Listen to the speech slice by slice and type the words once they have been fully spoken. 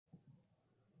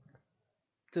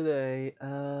Today,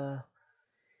 uh,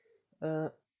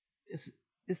 it's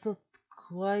it's not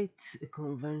quite a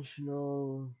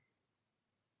conventional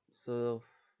sort of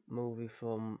movie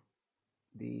from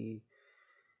the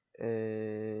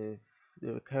uh,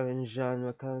 the current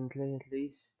genre currently, at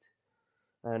least.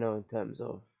 I know in terms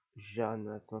of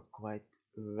genre, it's not quite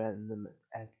random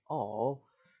at all,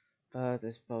 but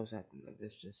I suppose I don't know,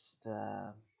 this just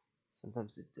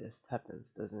sometimes it just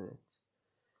happens, doesn't it?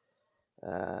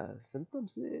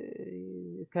 Sometimes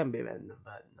it can be random,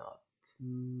 but not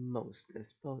mostly. I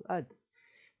suppose.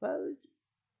 Well,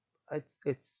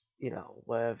 it's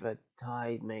wherever the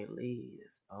tide may lead. I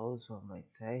suppose one might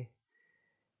say.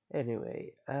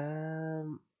 Anyway,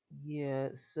 yeah.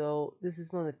 So this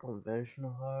is not a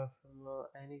conventional horror film or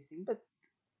anything, but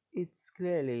it's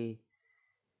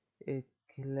it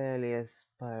clearly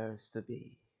aspires to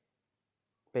be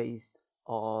based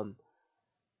on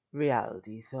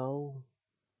reality. So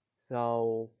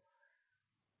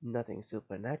nothing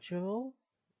supernatural.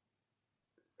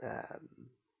 Um,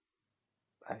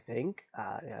 I think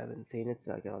I haven't seen it,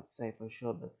 so I cannot say for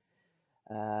sure, but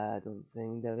I don't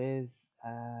think there is,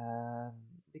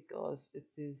 because it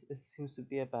seems to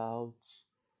be about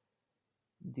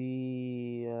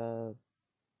the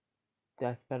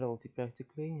death penalty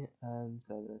practically, and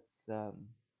so that's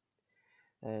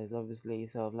is obviously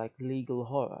sort of like legal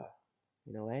horror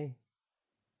in a way,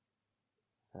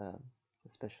 um,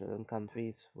 especially in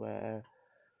countries where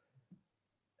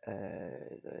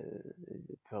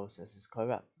the process is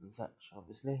corrupt and such,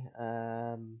 obviously.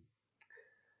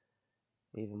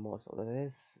 Even more so than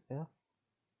this, yeah.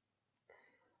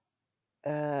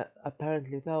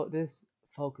 Apparently, though, this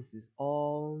focuses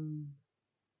on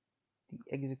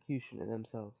the executioner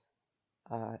themselves.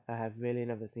 I have really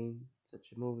never seen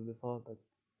such a movie before, but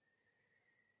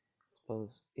I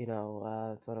suppose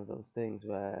it's one of those things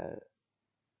where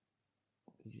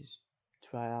you just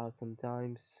try out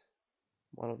sometimes.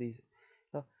 One of these,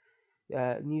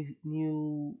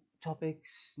 new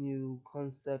topics, new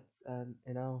concepts, and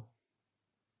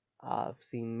I've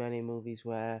seen many movies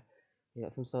where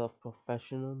some sort of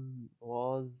professional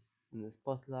was in the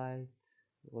spotlight,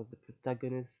 was the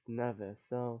protagonist. Never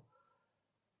so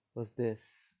was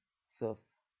this sort of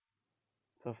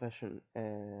profession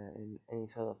in any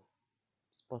sort of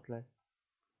spotlight.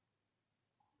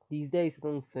 These days, I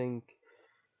don't think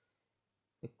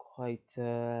it quite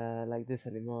like this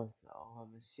anymore. So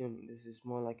I'm assuming this is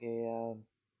more like an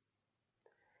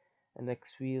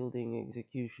axe wielding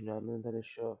executioner. I'm not entirely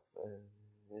sure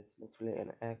if it's not really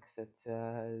an axe that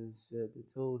is the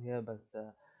tool here, but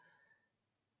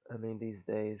I mean these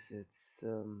days it's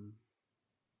an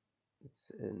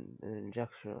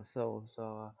injection or so.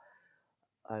 So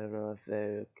I don't know if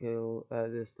they're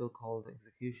still called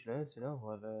executioners.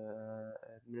 Whoever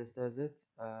administers it.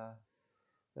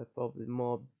 They're probably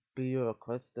more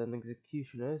bureaucrats than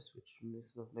executioners, which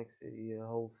sort of makes the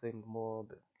whole thing more a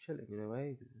bit chilling in a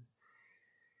way. 'Cause,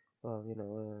 well,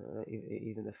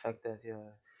 even the fact that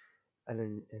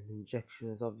an injection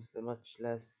is obviously much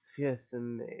less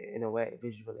fearsome in a way,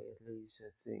 visually at least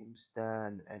it seems,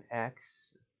 than an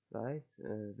axe, right?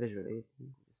 Visually,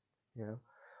 you know,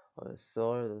 or a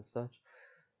sword or such.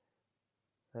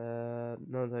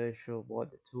 Not very sure what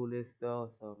the tool is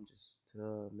though, so I'm just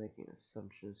making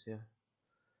assumptions here.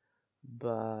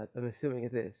 But I'm assuming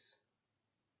it is.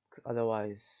 'Cause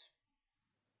otherwise,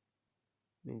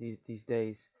 I mean, these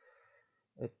days,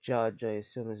 a judge, I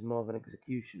assume, is more of an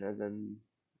executioner than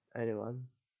anyone,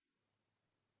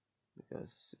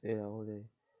 because they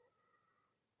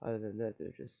other than that,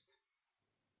 they're just.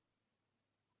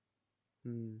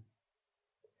 Hmm,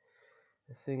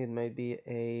 I think it might be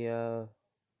a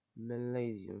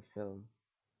Malaysian film,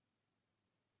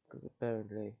 because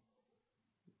apparently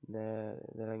the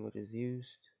language is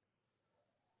used,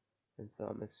 and so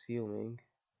I'm assuming.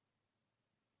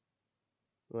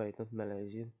 Wait, not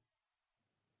Malaysian.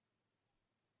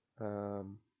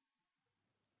 Um,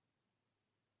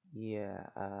 yeah.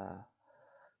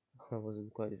 I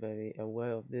wasn't quite very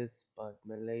aware of this, but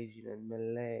Malaysian and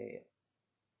Malay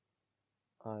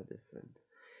are different.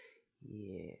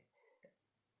 Yeah.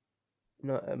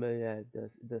 No, yeah,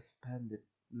 the span the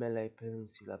Malay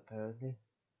Peninsula apparently,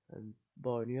 and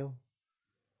Borneo,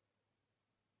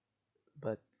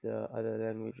 but other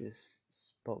languages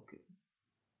spoken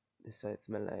besides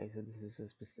Malay. So this is a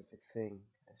specific thing,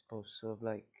 I suppose, sort of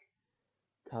like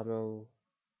Tamil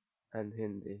and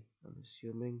Hindi, I'm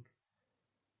assuming,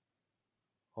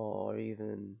 or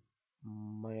even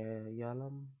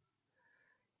Malayalam.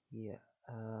 Yeah.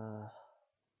 Uh,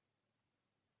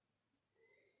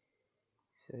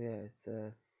 so yeah, it's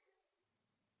a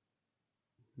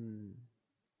hmm.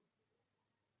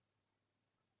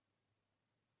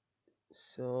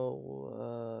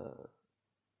 So,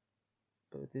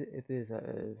 but it is.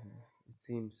 It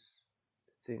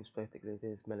seems practically it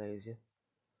is Malaysia.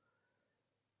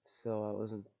 So I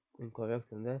wasn't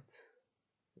incorrect on that.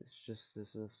 It's just a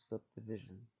sort of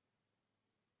subdivision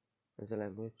as a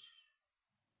language,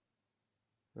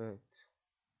 right?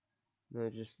 No,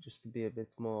 just to be a bit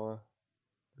more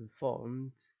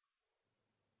informed,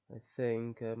 I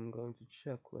think I'm going to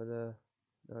check whether,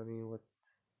 I mean, what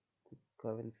the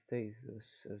current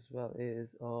status as well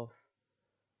is of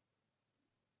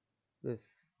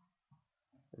this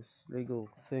this legal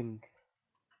thing.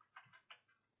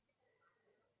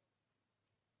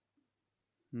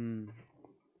 Hmm.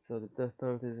 So the death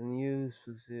penalty is in use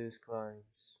for serious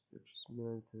crimes, which is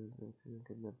military.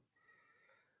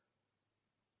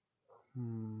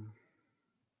 Hmm.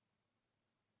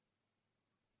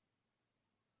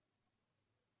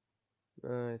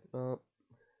 Right. Well,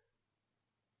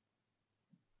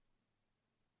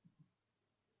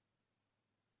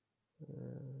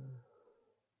 uh,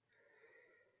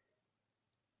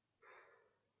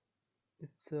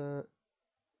 it's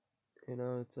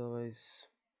it's always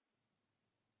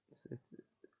it's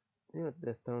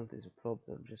death penalty is a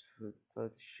problem just for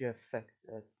the sheer fact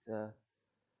that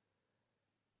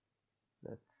I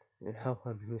mean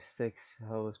mistakes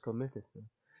I was committed.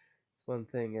 It's one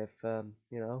thing if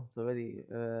it's already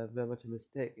very much a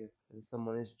mistake if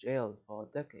someone is jailed for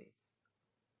decades.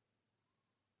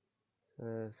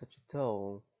 Such a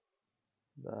toll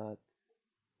that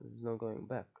there's no going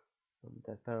back from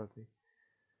that penalty.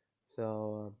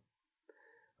 So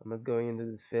I'm not going into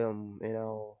this film,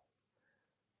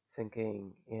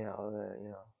 thinking,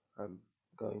 I'm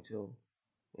going to,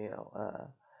 you know,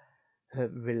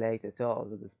 relate at all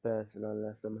to this person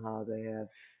unless somehow they have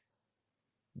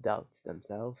doubts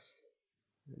themselves.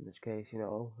 In which case,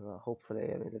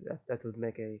 hopefully, I mean, that would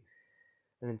make an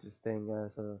interesting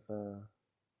sort of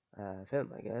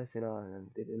film, I guess. And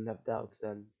if they didn't have doubts,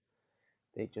 then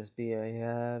they'd just be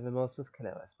a remorseless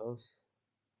killer, I suppose,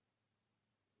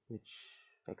 which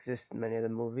exists in many other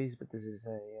movies, but this is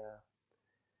a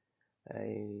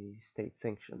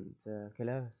state-sanctioned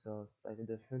killer, so it's slightly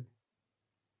different.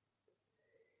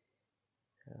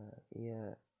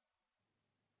 Yeah.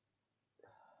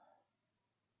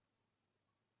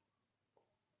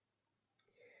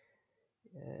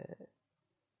 Uh,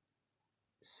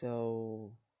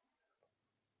 so,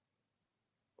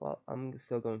 well, I'm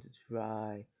still going to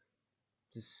try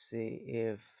to see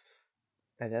if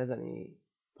it has any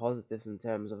positives in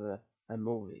terms of a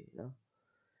movie.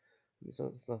 It's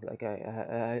not like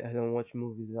I don't watch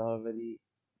movies that are already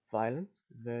violent,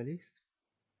 at the very least.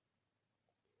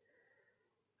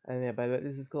 And yeah, by the way,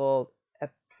 this is called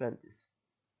Apprentice.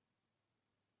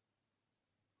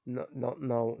 No,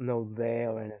 there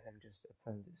or anything, just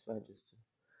Apprentice, right?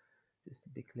 Just to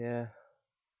be clear,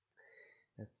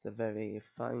 that's a very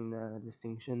fine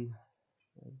distinction.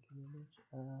 Thank you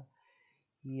very much.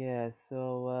 Yeah,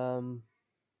 so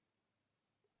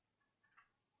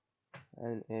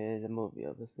and it is a movie,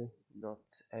 obviously, not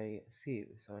a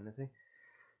series or anything.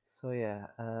 So yeah,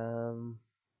 a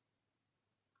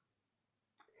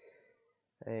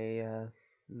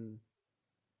hmm,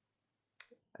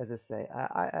 as I say,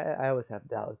 I always have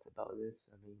doubts about this.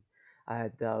 I mean, I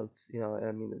had doubts,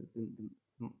 I mean,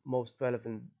 the most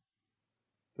relevant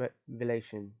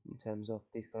relation in terms of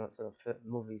these kind of sort of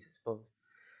movies, I suppose.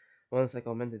 Once I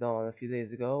commented on a few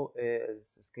days ago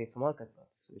is Escape from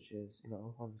Alcatraz, which is,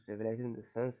 obviously related in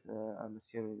this sense. I'm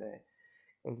assuming they're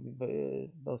going to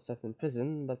be both set in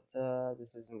prison, but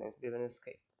this isn't going to be an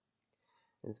escape.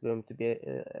 It's going to be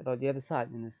about the other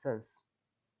side in this sense.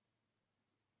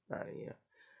 Yeah,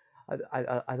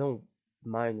 I don't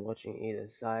mind watching either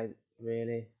side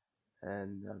really,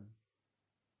 and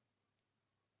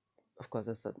of course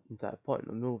that's the entire point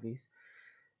of movies.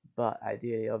 But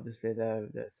ideally, obviously, they're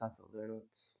subtle.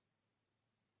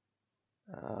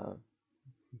 Uh,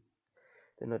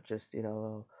 they're not just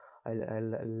I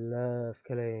love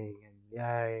killing and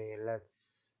yay,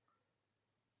 let's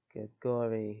get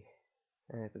gory.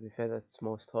 To be fair, that's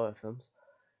most horror films.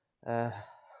 Uh,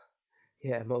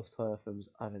 yeah, most horror films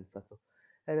aren't subtle.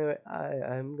 Anyway,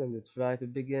 I'm going to try to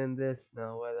begin this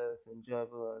now, whether it's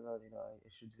enjoyable or not. I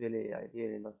should really,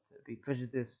 ideally, not be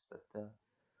prejudiced, but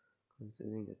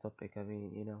considering the topic, I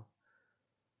mean,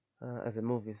 as a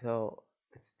movie, though,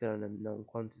 it's still an unknown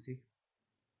quantity.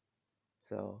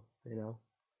 So,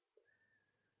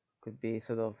 could be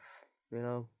sort of,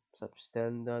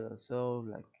 substandard or so,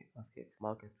 like Escape from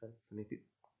Alcatraz. I mean,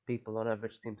 people on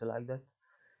average seem to like that.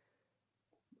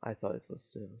 I thought it was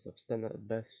substandard at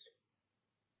best.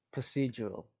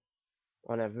 Procedural,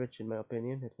 on average, in my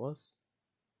opinion, it was.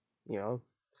 You know,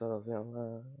 sort of,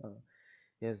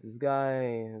 yes, this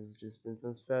guy has just been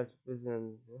transferred to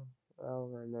prison. Yeah,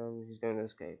 well, I know he's going to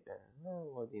escape. Yeah. Well,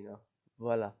 what do you know?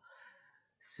 Voila.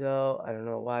 So I don't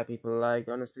know why people like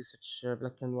honestly such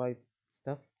black and white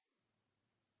stuff.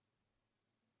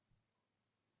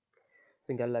 I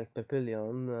think I like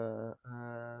Papillon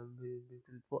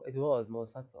because it was more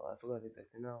subtle. I forgot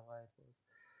exactly now why it was.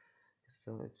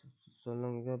 So it was so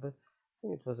long ago, but I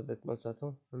think it was a bit more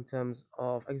subtle in terms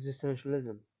of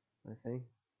existentialism. I think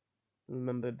I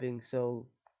remember it being so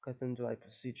cut and dry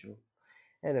procedural.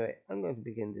 Anyway, I'm going to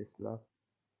begin this now.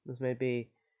 This may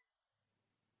be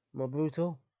more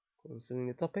brutal considering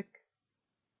the topic.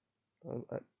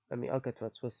 I, I mean,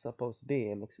 Alcatraz was supposed to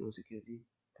be a maximum security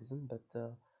prison, but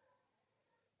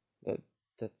that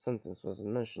that sentence wasn't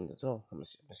mentioned at all. I'm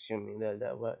assuming that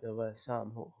there were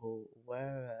some who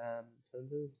were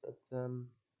sentenced, but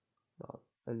well,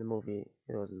 in the movie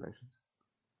it wasn't mentioned.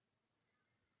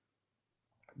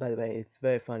 By the way, it's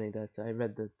very funny that I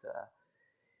read that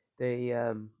they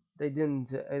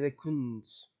they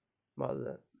couldn't.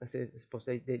 Well, I suppose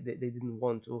they didn't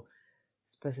want to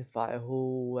specify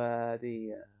who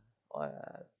the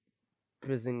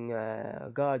prison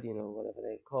guardian or whatever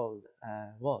they called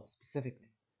was specifically.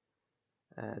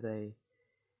 They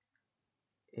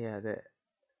yeah they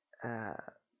uh,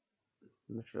 I'm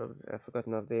not sure. I've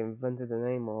forgotten if they invented the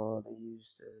name or they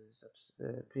used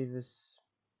previous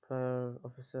prior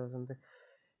officer or something.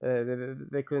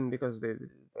 They couldn't because they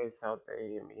thought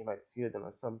he might sue them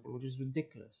or something, which is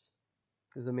ridiculous.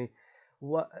 Because I mean,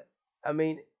 what I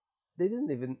mean, they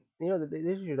didn't even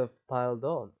they should have piled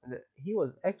on. He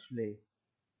was actually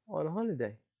on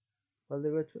holiday while they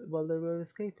were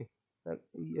escaping. Like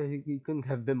he couldn't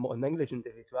have been more negligent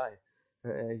if he tried.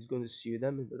 He's going to sue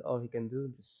them. Is that all he can do?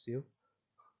 Just sue?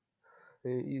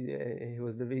 He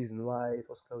was the reason why it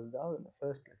was closed down in the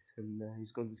first place, and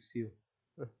he's going to sue.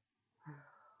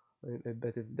 I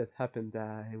bet if that happened,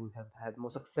 he would have had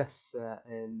more success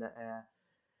in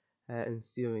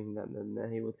suing them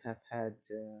than he would have had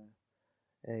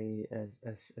a as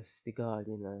the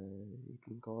guardian. You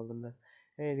can call them that.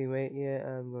 Anyway, yeah,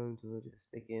 I'm going to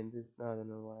just begin this. I don't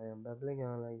know why I'm babbling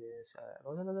on like this.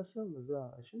 About another film as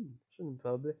well. I shouldn't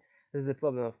probably. This is the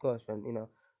problem, of course, when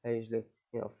I usually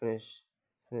finish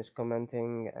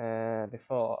commenting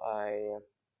before I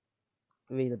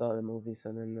read about the movie.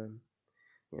 So then,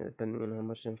 depending on how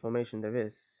much information there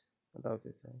is about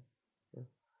it.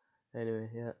 Yeah. Anyway,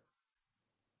 yeah.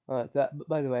 Alright, so,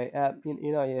 by the way, yeah,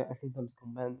 I sometimes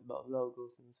comment about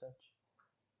logos and such.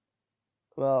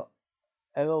 Well,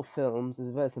 Arrow Films is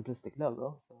a very simplistic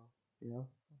logo, so you know,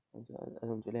 I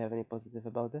don't really have any positive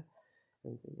about it,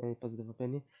 any positive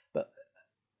opinion, but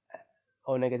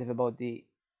or negative about the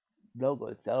logo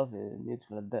itself,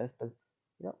 neutral at best. But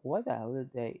why the hell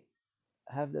did they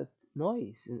have that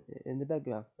noise in the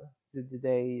background? Did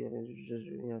they just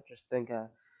just think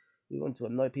we want to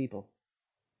annoy people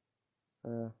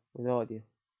with audio?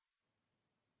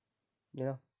 You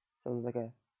know, sounds like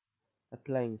a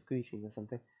plane screeching or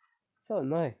something. So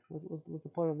annoying. What's the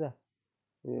point of that?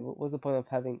 What's the point of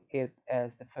having it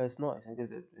as the first noise? I guess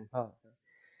in part,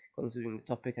 considering the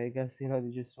topic, I guess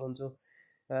they just want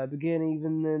to begin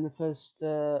even in the first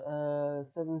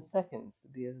 7 seconds to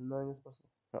be as annoying as possible.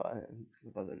 No, it's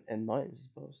about an annoying, I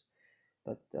suppose,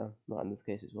 but not in this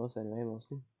case it was anyway.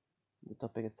 Mostly the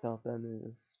topic itself then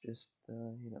is just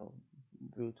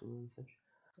brutal and such.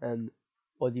 And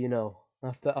what do you know?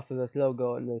 After that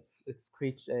logo and it's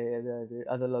screeched, the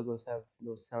other logos have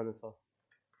no sound at all.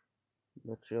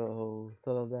 Not sure who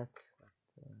thought of that.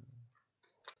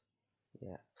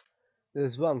 Yeah.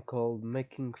 There's one called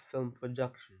Making Film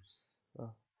Productions.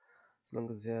 Well, as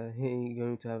long as you're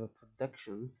going to have a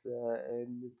productions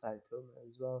in the title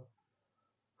as well,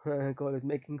 I call it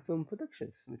Making Film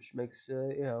Productions, which makes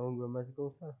grammatical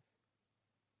sense.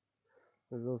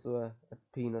 There's also a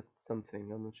peanut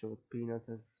something. I'm not sure what peanuts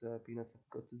have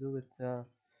got to do with that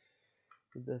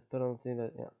penalty,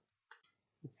 but yeah,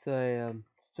 it's a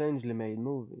strangely made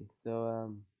movie.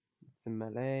 So it's in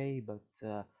Malay, but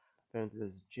apparently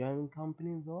there's a German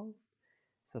company involved,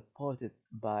 supported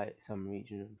by some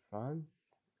region in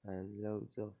France and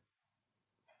loads of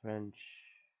French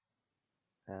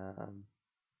um,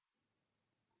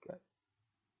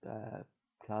 uh,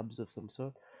 clubs of some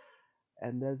sort.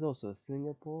 And there's also a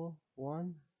Singapore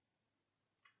one.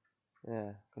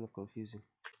 Yeah, kind of confusing.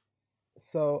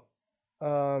 So,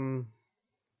 um,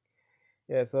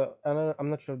 yeah, so I'm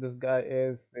not sure if this guy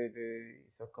is the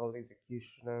so-called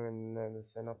executioner in the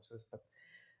synopsis, but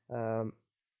um,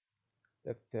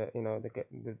 that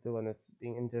the one that's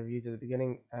being interviewed at the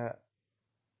beginning.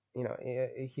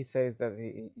 he says that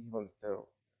he wants to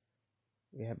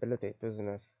rehabilitate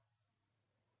prisoners.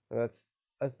 And that's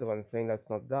the one thing that's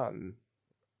not done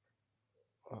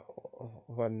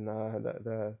when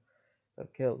they're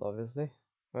killed, obviously,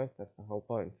 right? That's the whole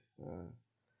point.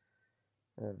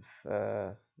 If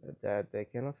that they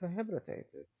cannot rehabilitate,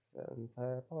 it's the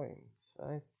entire point,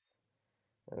 right?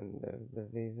 And the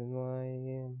reason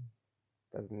why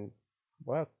doesn't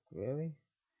work really.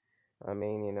 I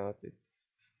mean, it's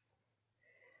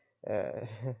uh,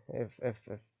 if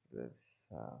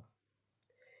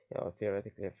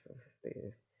theoretically,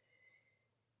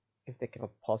 if they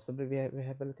cannot possibly be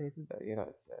rehabilitated, but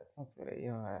it's not really,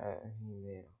 I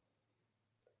mean,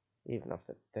 even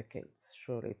after decades,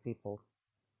 surely people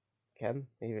can,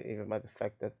 even by the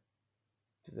fact that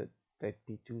they'd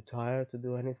be too tired to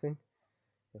do anything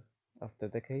after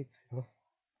decades,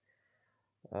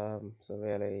 so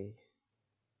really,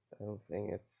 I don't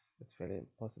think it's really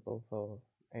impossible for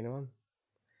anyone,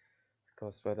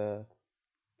 because whether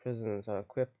prisons are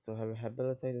equipped to have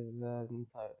rehabilitated is an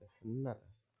entire different matter.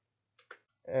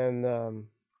 And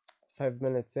 5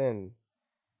 minutes in,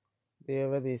 they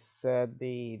already said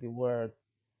the word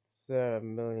sir a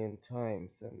million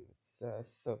times, and it's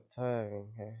so tiring.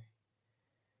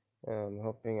 I'm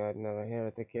hoping I'd never hear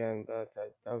it again, but I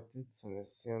doubt it. I'm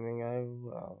assuming I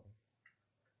will.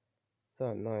 So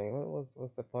annoying.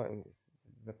 What's the point in this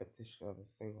repetition of a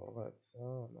single word?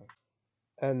 So annoying.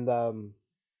 And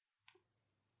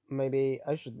maybe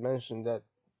I should mention that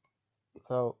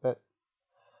how that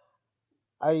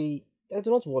I I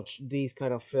do not watch these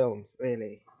kind of films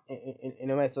really in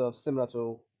a way sort of similar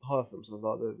to horror films.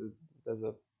 Although there's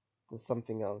a there's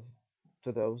something else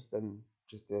to those than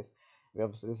just this. I mean,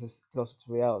 obviously, this is closer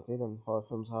to reality than horror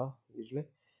films are usually.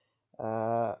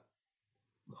 Uh,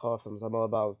 Horror films are more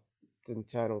about the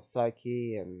internal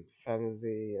psyche and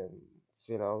fantasy and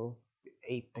the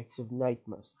apex of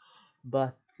nightmares.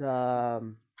 But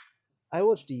I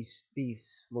watch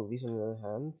these movies on the other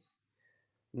hand,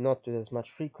 not with as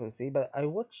much frequency, but I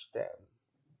watch them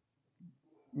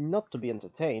not to be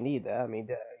entertained either. I mean,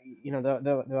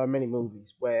 there are many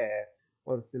movies where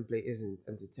one simply isn't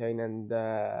entertained, and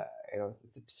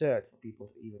it's absurd for people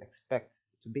to even expect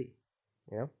to be.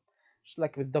 You know, just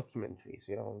like with documentaries.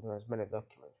 There's many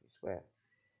documentaries where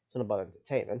it's not about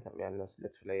entertainment. I mean, unless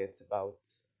literally it's about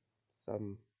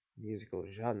some musical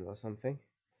genre or something.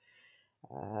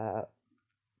 Uh,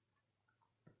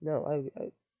 no,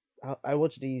 I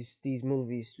watch these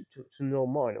movies to know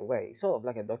more in a way, sort of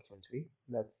like a documentary.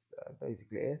 That's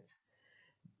basically it.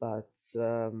 But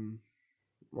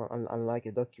well, unlike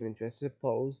a documentary, I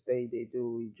suppose they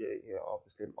do.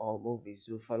 Obviously, all movies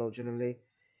do follow generally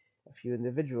a few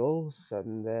individuals,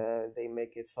 and they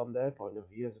make it from their point of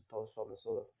view as opposed from a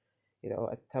sort of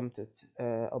attempted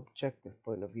objective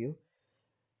point of view.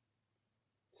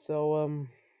 So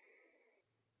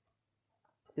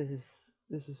this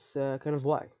is kind of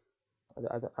why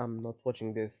I'm not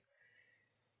watching this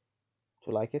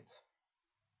to like it.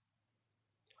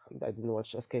 I didn't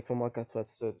watch Escape from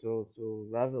Alcatraz to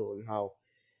revel in how.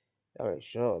 Alright,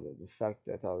 sure. The fact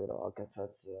that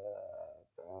Alcatraz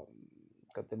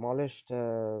got demolished,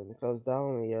 closed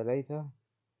down a year later,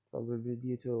 probably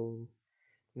due to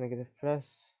negative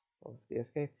press of the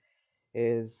escape,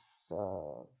 is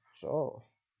sure,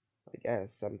 I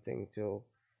guess, something to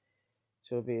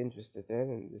be interested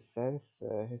in this sense.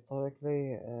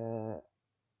 Historically,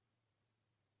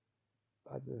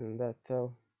 other than that,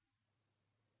 though,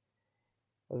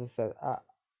 as I said,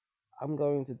 I'm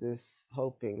going to this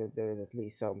hoping that there is at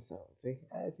least some certainty.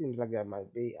 It seems like there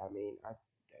might be. I mean,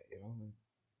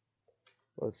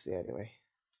 we'll see anyway.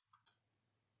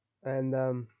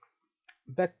 And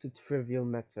back to trivial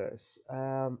matters.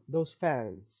 Those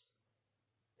fans,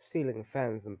 ceiling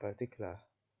fans in particular,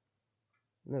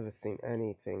 never seen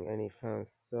any fans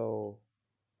so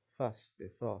fast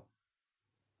before.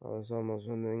 I was almost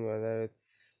wondering whether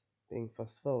it's being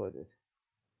fast forwarded.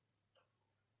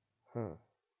 Huh.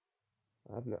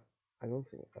 I've not. I don't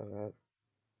think I've had.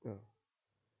 No.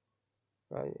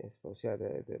 I suppose yeah.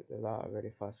 The lot are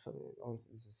very fast for me.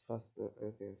 Honestly, this is faster than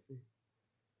anything I've seen.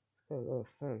 It's got a lot of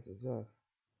fans as well.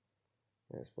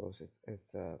 I suppose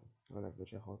it's on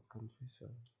average a hot country, so.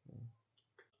 Yeah.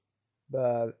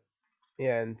 But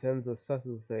yeah, in terms of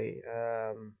subtlety,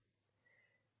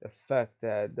 the fact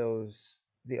that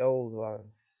the old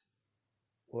ones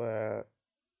were,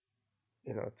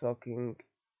 talking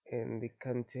in the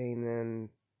canteen and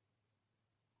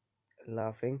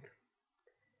laughing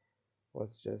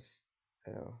was just,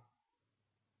 you know,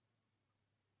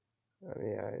 I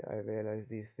mean, I realize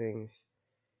these things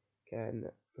can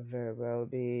very well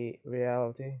be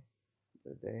reality,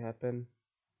 that they happen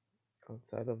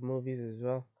outside of movies as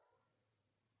well.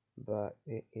 But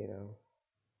you know,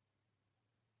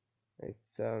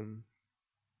 it's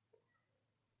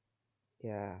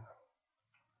yeah.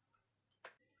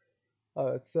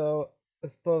 So I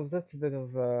suppose that's a bit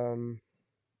of a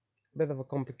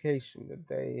complication that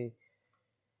they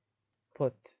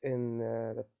put in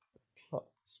the plot.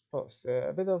 I suppose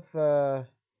a bit of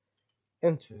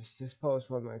interest, I suppose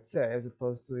one might say, as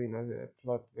opposed to the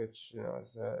plot which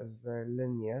is very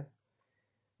linear.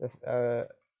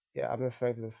 Yeah, I'm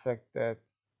referring to the fact that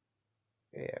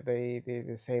yeah,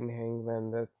 the same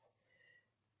hangman that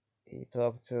he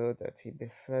talked to, that he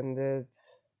befriended,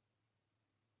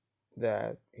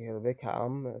 that he'll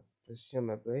become,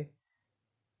 presumably,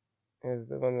 is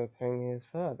the one that hanged his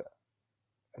father.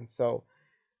 And so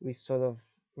we sort of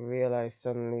realize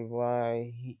suddenly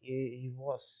why he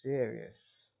was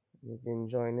serious. He didn't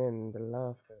join in the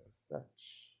laughter and such,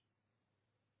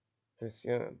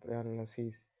 presumably, unless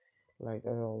he's like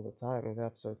that all the time with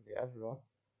absolutely everyone.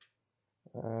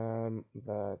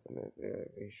 But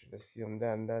we should assume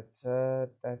then that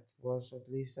that was at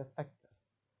least a factor.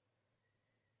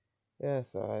 Yeah,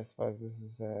 so I suppose this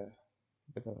is a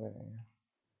bit of a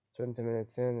 20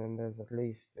 minutes in, and there's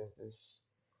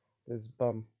this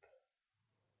bump.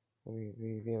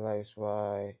 We realize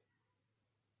why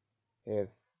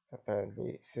his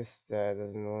apparently sister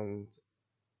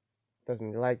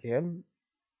doesn't like him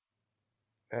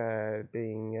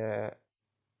being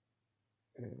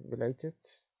related,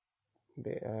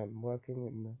 working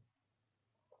in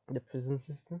the prison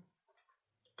system.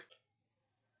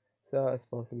 So I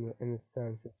suppose in a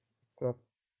sense it's not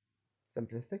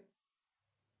simplistic,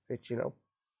 which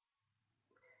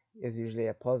is usually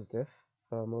a positive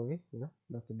for a movie.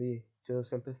 Not to be too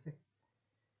simplistic.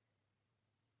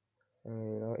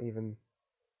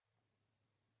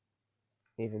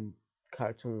 Even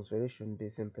cartoons really shouldn't be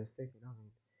simplistic.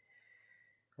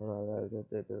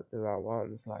 There are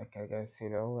ones like I guess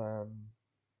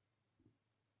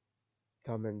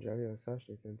Tom and Jerry or such.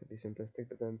 They tend to be simplistic,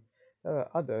 but then there are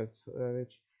others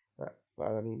which,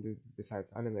 well, I mean,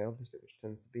 besides anime, obviously, which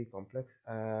tends to be complex.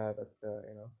 But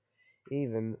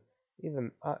even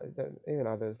even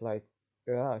others like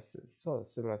they are sort of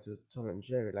similar to Tom and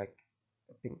Jerry, like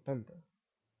Pink Panther.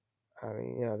 I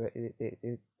mean,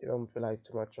 they don't rely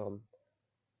too much on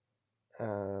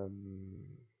um,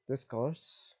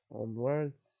 discourse, on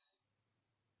words,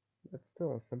 but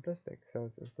still simplistic.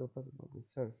 So it's still possible in a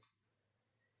sense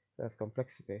to have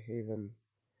complexity even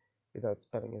without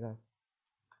spelling it out.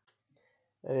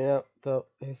 And so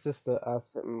his sister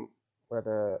asked him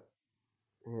whether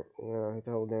he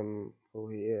told him who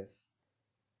he is.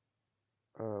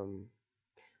 Um,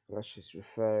 unless she's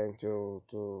referring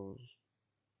to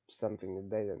something that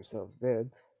they themselves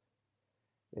did.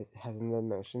 It hasn't been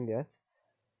mentioned yet.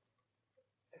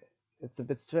 It's a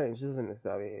bit strange, isn't it?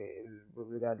 I mean,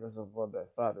 regardless of what their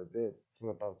father did, it's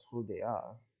not about who they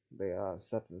are. They are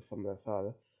separate from their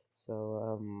father.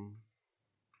 So,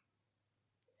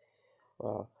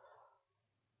 well,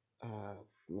 I'm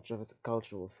not sure if it's a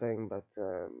cultural thing, but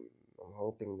I'm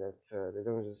hoping that they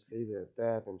don't just leave it at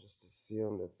that and just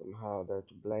assume that somehow they're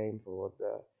to blame for what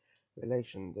the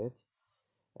relation did.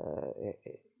 I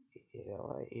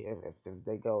if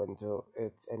they go into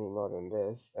it any more than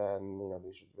this, then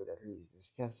they should really at least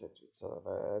discuss it with sort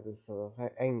of this sort of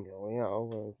angle,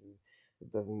 where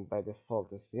it doesn't by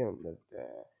default assume that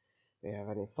they have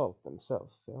any fault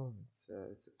themselves. So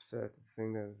it's absurd to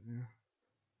think that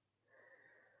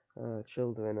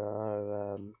children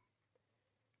uh,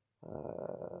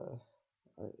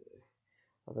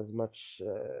 have as much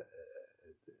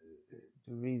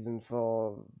reason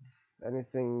for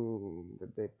anything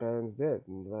that their parents did,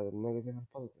 whether negative or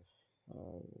positive,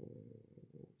 uh,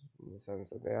 in the sense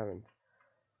that they haven't.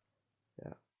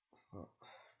 Yeah. Uh,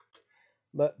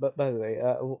 but by the way,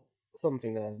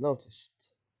 something that I've noticed,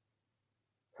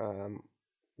 um,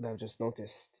 that I've just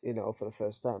noticed, for the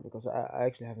first time, because I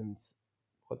actually haven't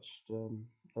watched. I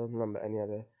don't remember any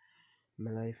other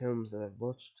Malay films that I've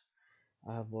watched.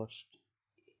 I have watched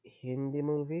Hindi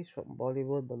movies from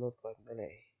Bollywood, but not quite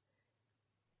Malay.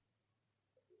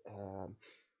 Um,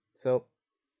 so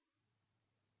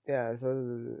yeah, so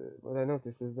what I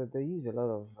noticed is that they use a lot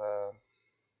of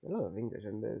English,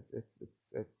 and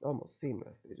it's almost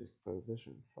seamless. They just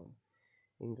transition from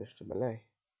English to Malay.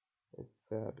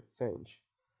 It's a bit strange,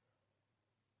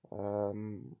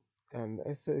 um, and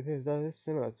that is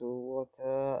similar to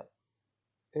what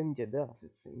India does.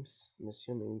 It seems. I'm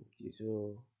assuming due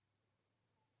to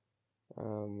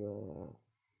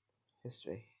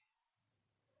history,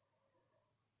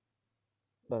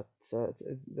 but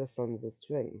that sounds a bit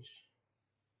strange.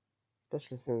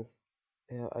 especially since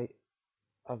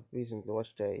I've recently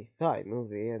watched a Thai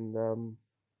movie and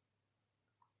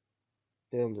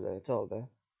didn't do that at all there,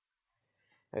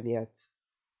 and yet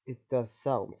it does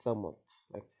sound somewhat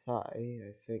like Thai.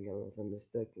 I think unless I'm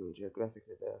mistaken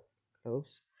geographically they're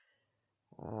close.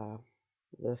 Uh,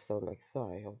 it does sound like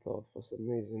Thai, although for some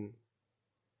reason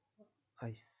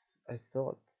I I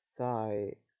thought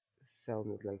Thai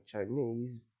sounded like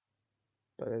Chinese,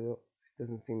 but it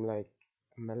doesn't seem like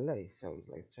Malay sounds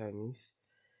like Chinese.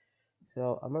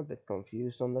 So I'm a bit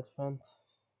confused on that front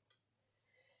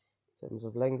in terms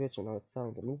of language and how it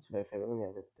sounds. I'm not very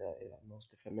familiar with, I'm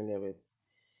mostly familiar with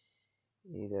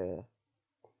either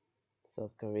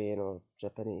South Korean or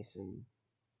Japanese and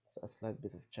a slight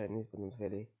bit of Chinese, but not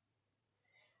really.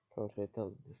 Can't really tell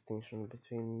the distinction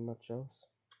between much else.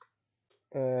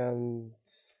 And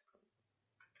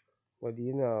what do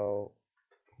you know?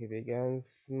 He began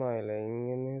smiling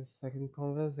in his second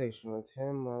conversation with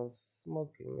him while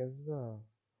smoking as well.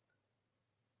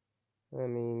 I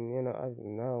mean, I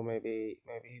don't know. Maybe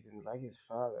he didn't like his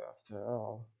father after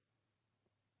all.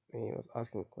 I mean, he was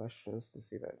asking questions to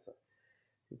see that. So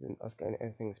he didn't ask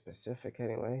anything specific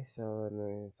anyway. So and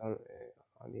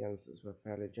the answers were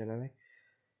fairly generic.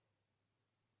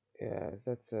 Yeah,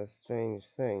 that's a strange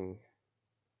thing.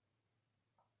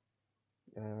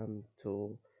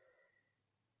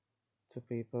 To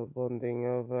people bonding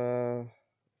over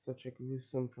such a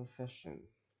gruesome profession.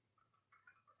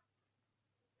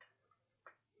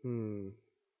 Hmm.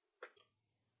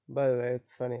 By the way,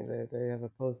 it's funny that they have a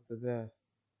poster there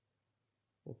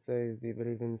that says, "Do you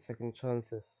believe in second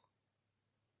chances?"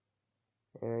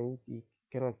 You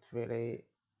cannot really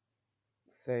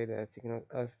say that. You cannot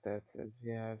ask that if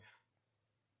you have,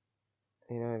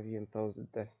 if you impose the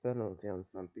death penalty on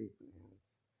some people.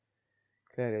 It's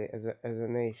clearly, as a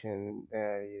nation,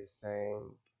 there you're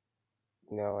saying,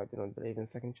 no, I do not believe in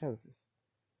second chances.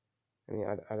 I mean,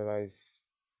 otherwise,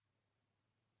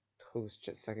 who's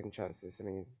second chances? I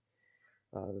mean,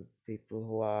 the people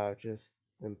who are just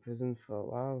in prison for a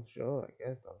while, sure, I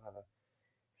guess they'll have a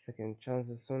second chance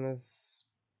as soon as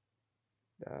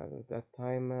that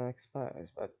time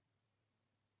expires. But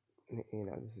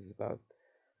this is about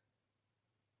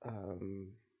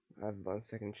um, everyone's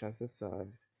second chances. So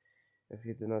if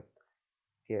you do not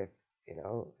give,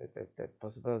 that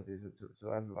possibility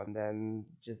to everyone, then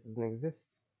it just doesn't exist.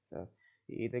 So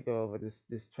you either go over this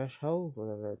threshold,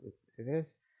 whatever it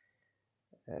is.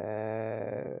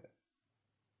 Uh,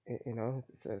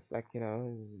 it's like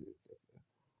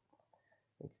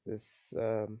it's this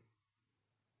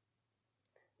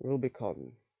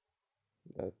Rubicon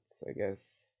that I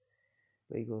guess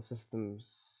legal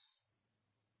systems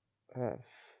have,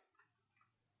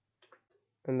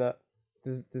 and that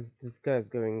this guy's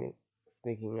going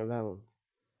sneaking around.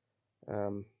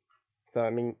 Um, so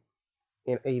I mean,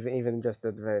 even just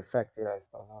that very fact, I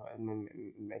suppose,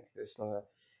 makes this not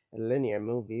a linear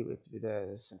movie with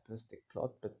a simplistic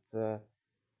plot, but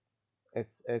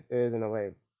it is in a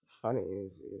way funny.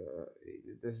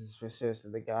 This is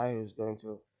seriously the guy who's going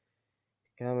to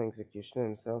become an executioner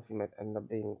himself. He might end up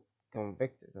being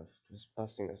convicted of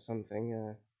trespassing or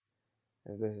something.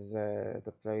 This is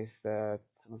the place that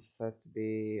was said to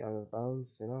be out of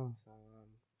bounds. So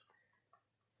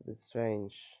it's a bit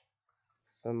strange.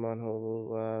 Someone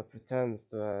who pretends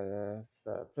to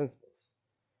have principles,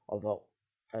 although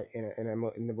in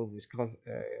the movie's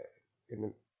in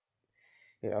the,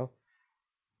 you know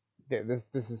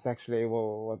this is actually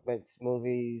what makes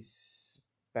movies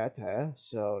better.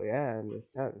 So yeah, in this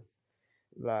sense,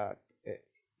 but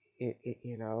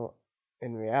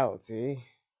in reality,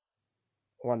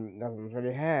 one doesn't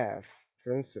really have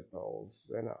principles.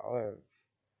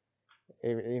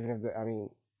 Even if I mean,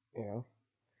 you know,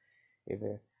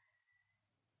 either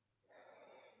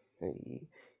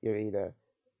you're either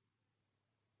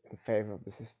in favor of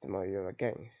the system or you're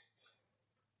against.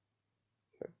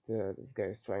 But this guy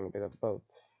is trying a bit of both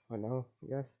for now, I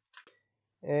guess.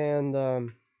 And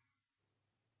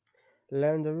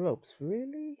learn the ropes.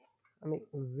 Really? I mean,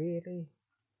 really?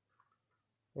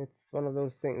 It's one of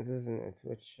those things, isn't it?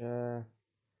 Which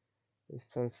is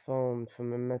transformed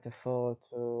from a metaphor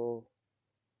to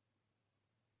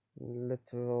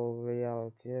literal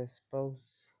reality, I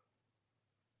suppose.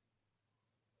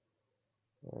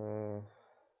 I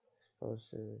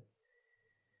suppose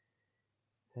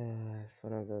it's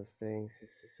one of those things.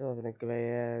 It's sort of in a grey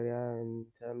area in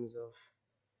terms of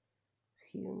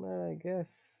humor, I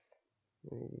guess.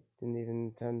 He didn't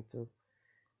even intend to.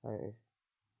 I,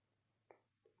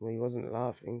 well, he wasn't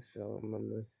laughing, so I'm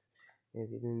wondering if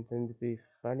he didn't intend to be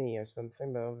funny or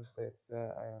something. But obviously, it's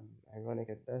ironic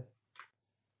at best.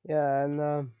 Yeah,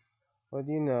 and What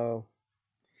do you know?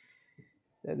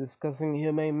 They're discussing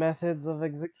humane methods of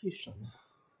execution.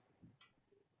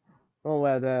 Or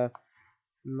whether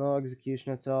no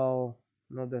execution at all,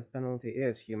 no death penalty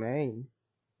is humane.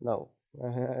 No.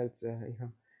 It's, I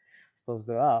suppose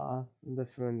there are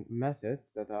different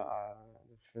methods that are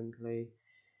differently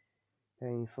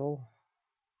painful,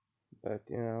 but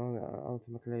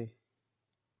ultimately,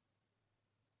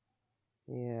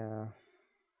 yeah,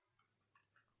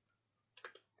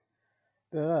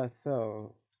 there are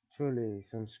so truly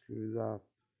some screwed up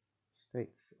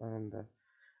states, and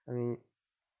I mean,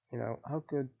 how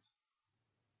could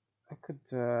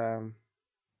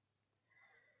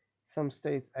some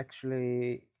states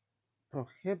actually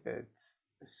prohibit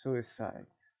suicide?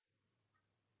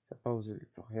 Supposedly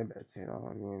prohibit,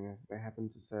 I mean, if they happen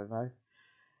to survive,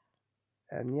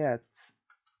 and yet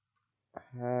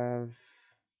have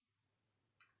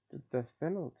the death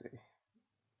penalty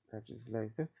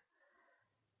legislated.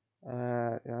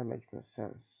 Yeah, that makes no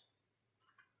sense.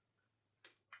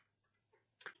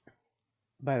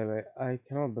 By the way, I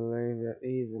cannot believe that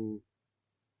even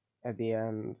at the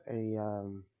end, a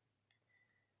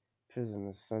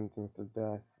prisoner sentenced to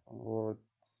death would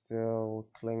still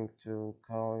cling to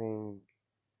calling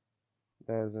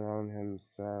those around him.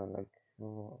 So, like,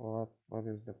 what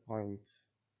is the point?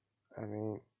 I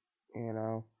mean, you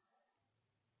know,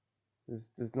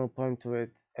 there's no point to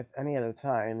it at any other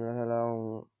time, let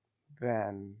alone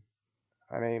then.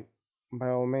 I mean, by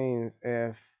all means,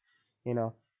 if you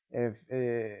know, if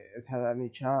it had any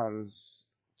chance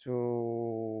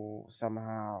to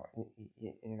somehow,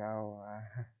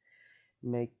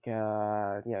 make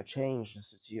change the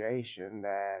situation,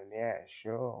 then yeah,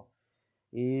 sure.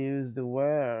 Use the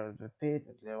word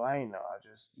repeatedly. Why not?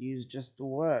 Just use just the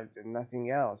word and nothing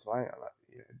else. Why not?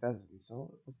 It doesn't.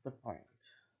 So what's the point?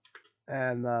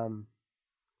 And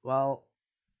well,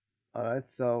 alright.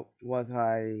 So what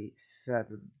I said at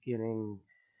the beginning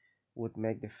would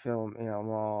make the film,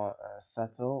 more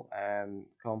subtle and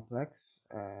complex.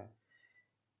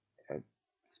 I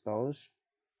suppose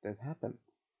that happened.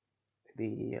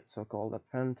 The so-called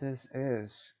apprentice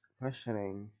is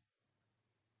questioning,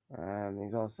 and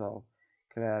he's also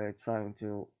clearly trying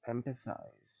to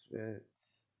empathize with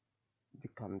the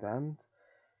condemned.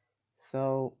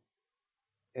 So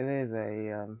it is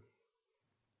a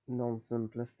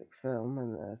non-simplistic film,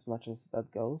 and as much as that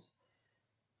goes,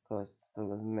 of course, it still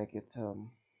doesn't make it in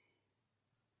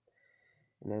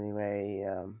any way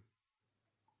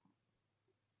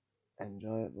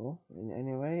enjoyable in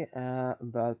any way.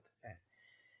 But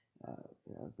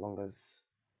as long as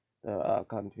there are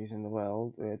countries in the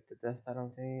world with the death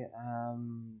penalty,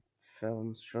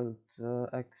 films should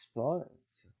explore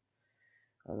it.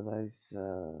 Otherwise,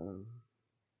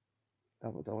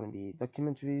 that would only be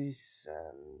documentaries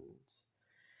and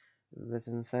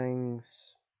written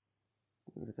things,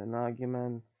 written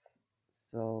arguments.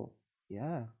 So,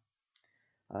 yeah,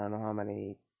 I don't know how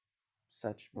many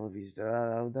such movies there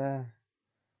are out there.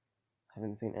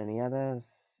 Haven't seen any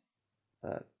others,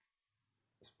 but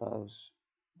I suppose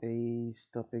these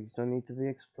topics don't need to be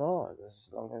explored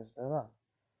as long as there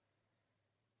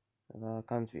are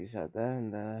countries out there,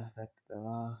 and there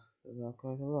are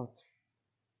quite a lot.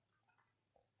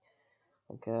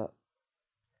 Okay,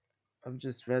 I've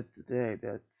just read today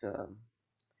that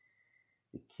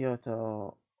the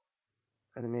Kyoto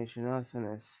animation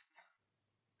arsonist,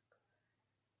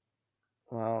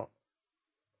 well,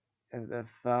 if they're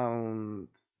found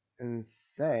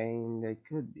insane, they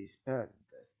could be spared the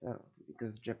death penalty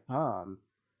because Japan,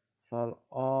 for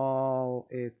all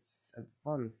its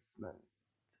advancement,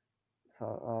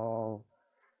 for all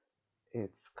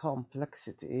its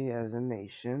complexity as a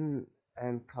nation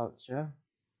and culture,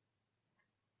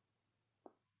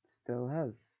 still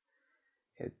has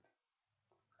it.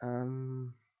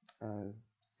 Um,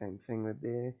 Same thing with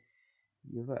the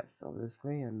US,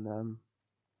 obviously, and I'm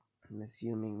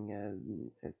assuming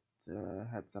it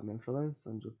had some influence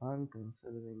on Japan,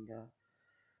 considering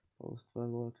post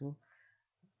World War II.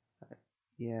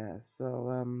 Yeah, so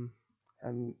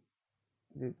and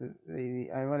the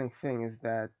ironic thing is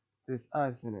that this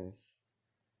arsonist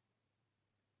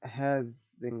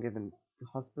has been given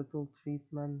hospital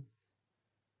treatment,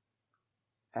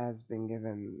 has been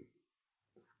given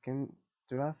skin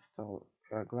graft,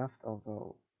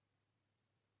 although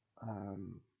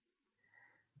um,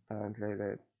 apparently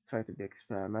they try to be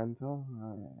experimental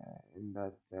in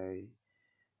that they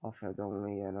offered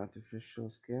only an artificial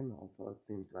skin, although it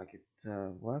seems like it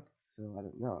worked. So I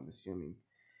don't know. I'm assuming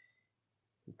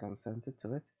he consented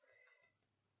to it.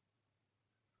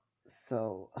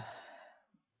 So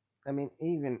I mean,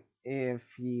 even if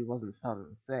he wasn't found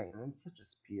insane, it's such a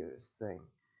spurious thing.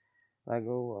 Like,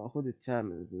 oh, who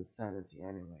determines insanity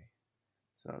anyway?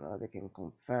 So now they can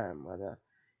confirm whether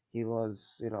he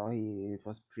was, he it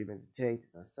was premeditated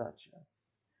or such.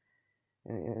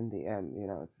 In the end,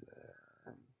 it's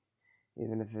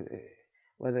even if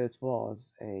whether it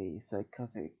was a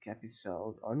psychotic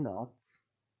episode or not,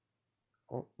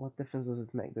 what difference does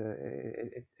it make?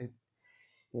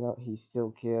 He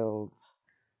still killed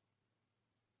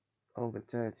over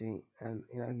 30, and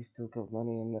he still killed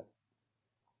money, and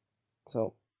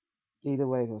so either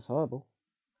way, it was horrible.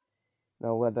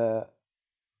 Now whether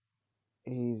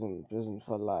he's in prison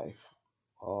for life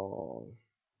or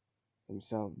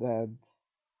himself dead,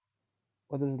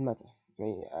 what does it matter? I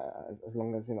mean, as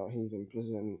long as he's in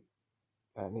prison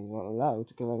and he's not allowed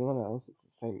to kill anyone else, it's the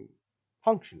same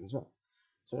function as well.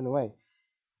 So in a way,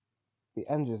 the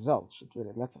end result should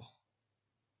really matter.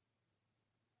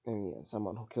 I mean,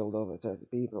 someone who killed over 30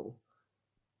 people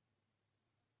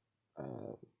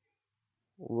uh,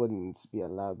 wouldn't be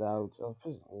allowed out of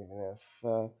prison, even if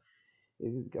he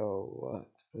did go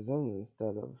to prison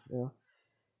instead of,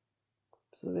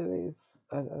 So really,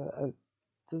 it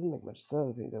doesn't make much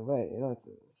sense either way.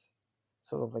 It's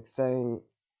sort of like saying,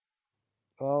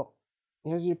 well,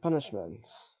 here's your punishment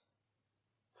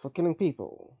for killing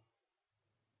people.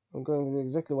 I'm going to do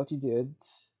exactly what you did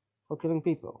for killing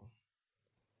people.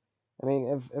 I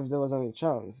mean, if there was any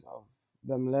chance of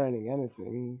them learning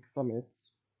anything from it,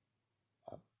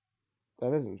 uh,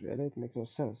 there isn't really. It makes no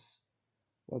sense.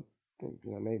 But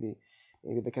maybe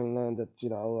they can learn that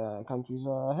countries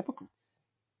are hypocrites.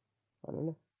 I don't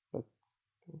know, but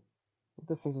what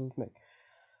difference does it make?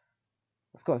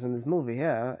 Of course, in this movie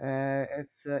here,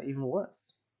 it's even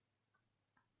worse.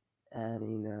 I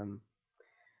mean,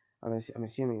 I'm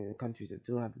assuming the countries that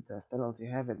do have the death penalty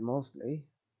have it mostly,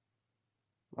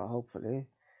 well, hopefully,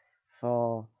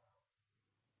 for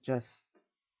just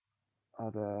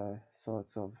other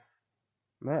sorts of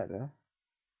murder,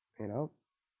 you know.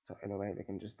 So in a way, they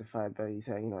can justify it by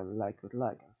saying, like with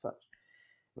like and such,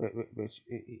 which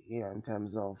in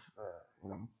terms of,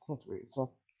 it's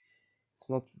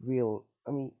not real.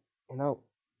 I mean, you know,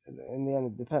 in the end,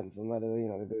 it depends on whether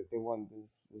they want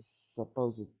this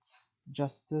supposed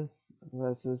justice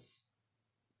versus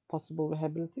possible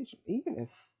rehabilitation. Even if,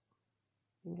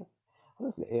 you know,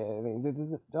 honestly, I mean,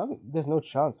 there's no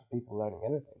chance of people learning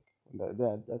anything when they're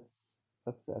dead.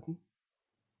 That's certain.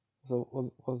 So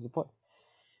what's the point?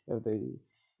 If they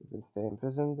stay in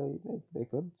prison, they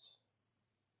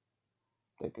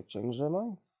could change their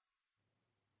minds.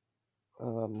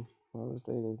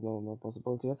 Honestly, there's no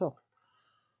possibility at all.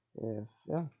 If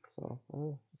yeah, so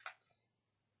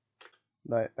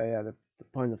but yeah, the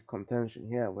point of contention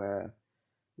here, where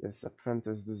this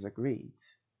apprentice disagreed,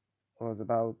 was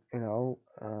about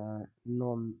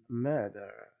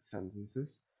non-murder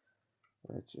sentences,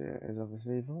 which is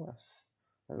obviously worse.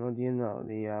 And what do you know?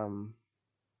 The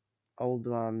old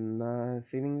one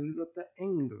seemingly got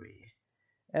angry,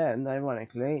 and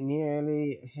ironically,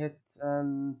 nearly hit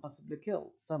and possibly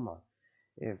killed someone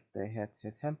if they had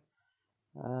hit him.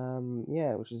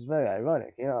 Yeah, which is very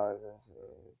ironic.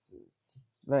 It's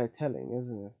very telling,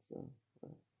 isn't it?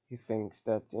 He thinks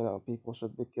that people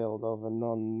should be killed over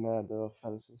non-murder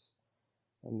offenses,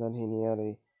 and then he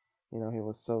nearly, he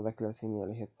was so reckless he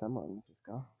nearly hit someone with his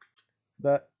car.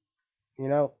 But you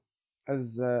know,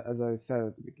 as I said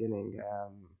at the beginning,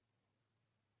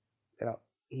 you know,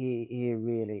 he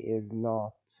really is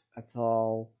not at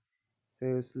all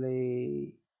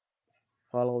seriously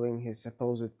following his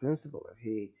supposed principle that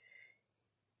he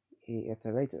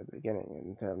iterated at the beginning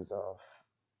in terms of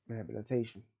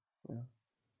rehabilitation. You know,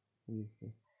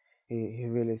 he, he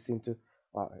really seemed to.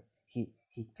 Well, he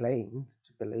claimed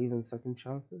to believe in second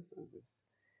chances. And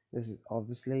this is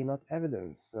obviously not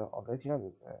evidence of it.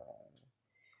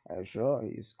 I'm sure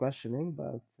he's questioning,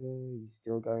 but he's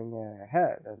still going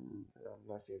ahead, and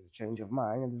unless he has a change of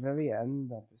mind at the very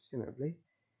end, presumably,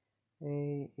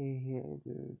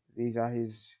 these are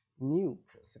his new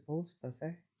principles per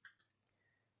se,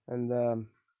 and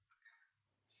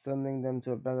sending them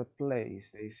to a better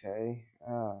place. They say,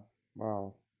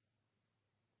 well,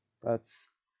 that's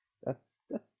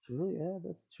that's true. Yeah,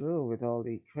 that's true. With all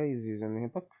the crazies and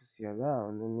hypocrisy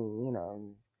around, I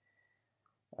mean,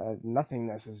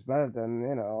 nothingness is better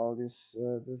than all this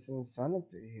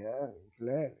insanity here.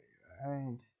 Clearly,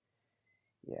 right?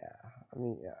 Yeah, I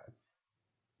mean, yeah, it's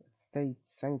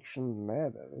state-sanctioned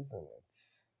murder, isn't it?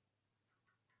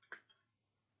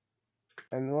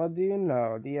 And what do you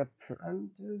know? The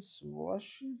apprentice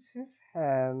washes his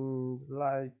hand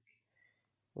like,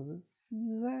 was it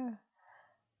Caesar?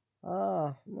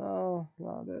 Ah, no,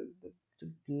 no, the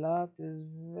blood is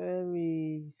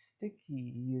very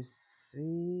sticky, you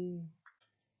see.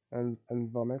 And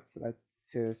vomits, like,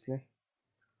 seriously.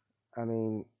 I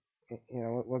mean,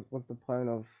 what's the point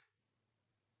of,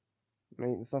 I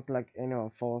mean, it's not like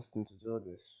anyone forced him to do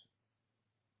this.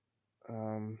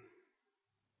 Um,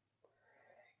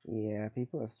 yeah,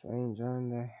 people are strange,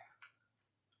 aren't they?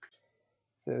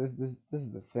 So this is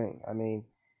the thing. I mean,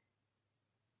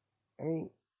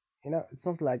 it's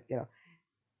not like,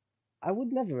 I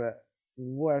would never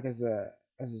work as a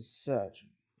surgeon,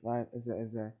 right? As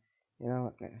a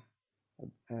like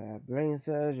a brain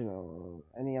surgeon or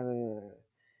any other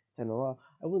general.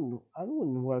 I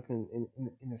wouldn't work in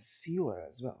a sewer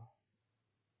as well.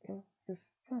 Because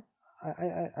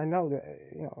I know that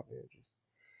they're just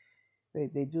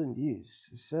they do induce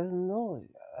a certain nausea,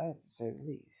 right, to say the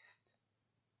least,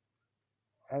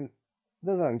 and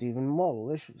those aren't even moral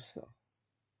issues, so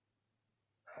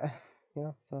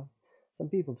so some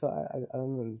people feel I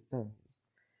don't understand.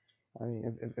 I mean,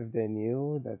 if they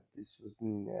knew that this was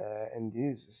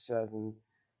induce a certain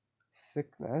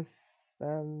sickness,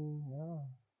 then yeah.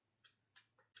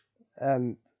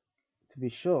 And to be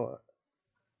sure,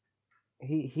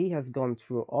 he has gone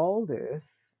through all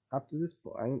this up to this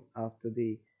point after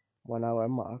the 1 hour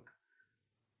mark,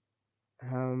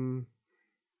 um,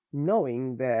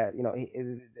 knowing that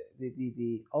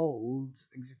the old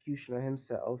executioner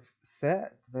himself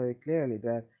said very clearly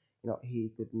that he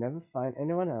could never find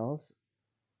anyone else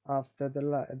after the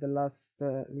last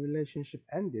relationship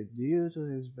ended due to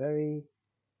his very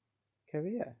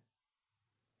career.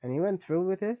 And he went through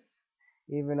with this,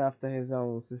 even after his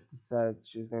own sister said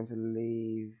she's going to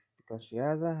leave because she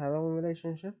has her own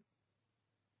relationship,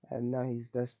 and now he's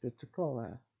desperate to call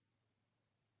her.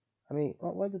 I mean,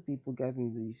 why do people get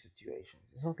in these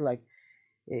situations? It's not like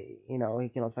he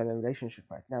cannot find a relationship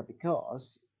right now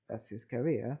because that's his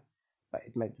career, but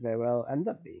it might very well end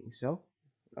up being so.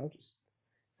 Just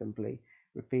simply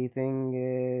repeating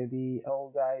the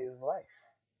old guy's life,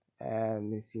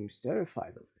 and he seems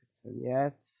terrified of it. And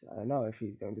yet, I don't know if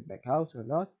he's going to back out or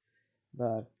not,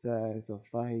 but so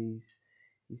far he's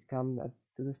come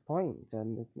to this point,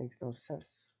 and it makes no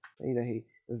sense. Either he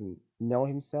doesn't know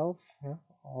himself, yeah,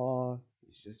 or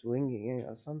he's just winging it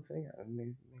or something. And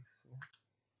it makes,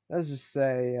 let's just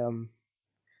say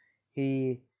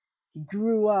he he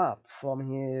grew up from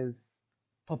his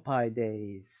Popeye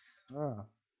days. Ah,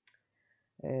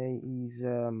 he's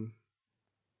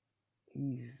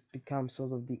become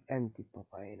sort of the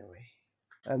anti-Popeye in a way.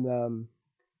 And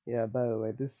yeah, by the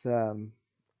way, this I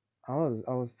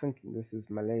was thinking this is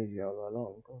Malaysia all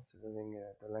along, considering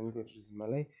the language is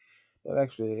Malay. But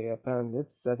actually, apparently,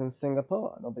 it's set in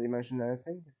Singapore. Nobody mentioned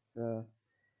anything.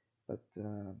 But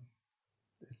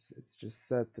it's just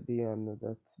said to be on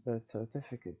that birth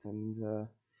certificate, and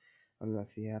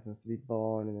unless he happens to be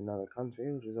born in another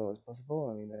country, which is always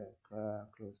possible. I mean, they're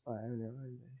close by, anyway,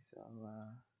 aren't they? So.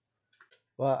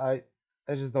 Well,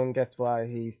 I just don't get why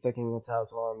he's taking it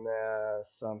out on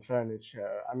some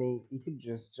furniture. I mean, he could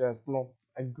just not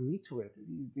agree to it.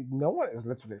 No one is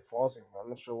literally forcing him. I'm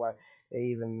not sure why they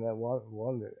even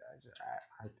want it.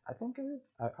 I don't get it.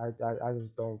 I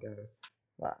just don't get it.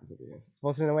 Well, to be honest, I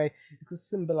suppose in a way it could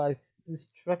symbolize the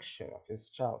destruction of his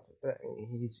childhood.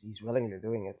 He's willingly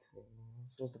doing it.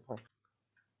 What's the point?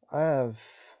 I have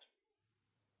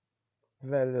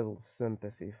very little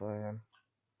sympathy for him,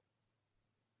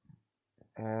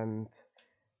 and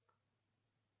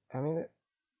I mean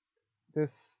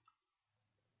this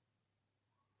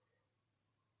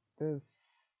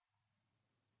this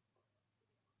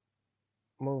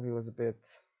movie was a bit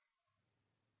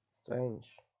strange,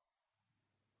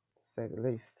 to say the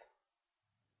least.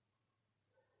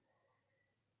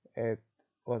 It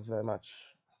was very much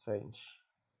strange.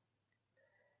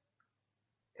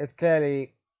 It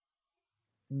clearly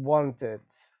wanted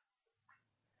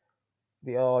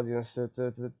the audience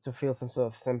to feel some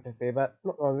sort of sympathy, but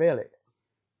not really.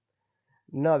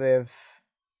 Not if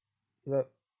look,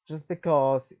 just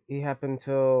because he happened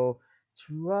to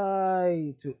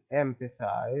try to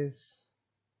empathize,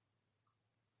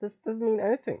 this doesn't mean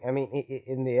anything. I mean,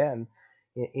 in the end,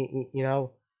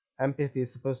 empathy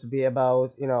is supposed to be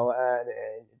about,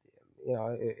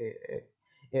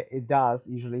 it does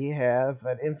usually have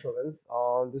an influence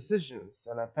on decisions,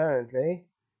 and apparently,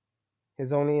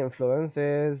 his only influence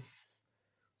is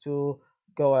to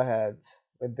go ahead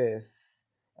with this,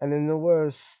 and in the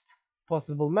worst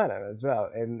possible manner as well.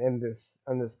 In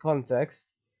this context,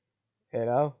 you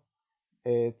know,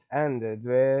 it ended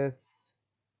with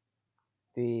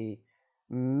the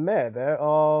murder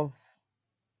of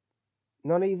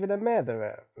not even a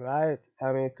murderer, right?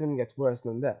 I mean, it couldn't get worse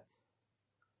than that.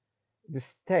 The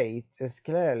state is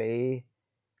clearly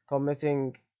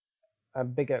committing a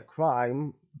bigger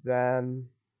crime than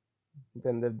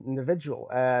the individual,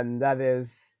 and that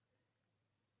is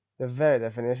the very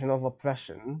definition of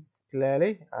oppression.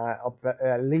 Clearly,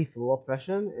 lethal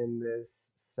oppression in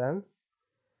this sense,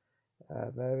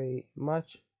 very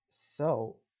much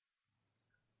so.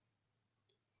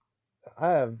 I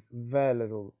have very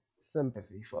little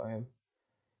sympathy for him.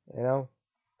 You know,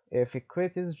 if he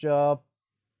quit his job,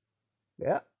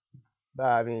 yeah, but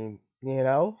I mean,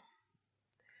 I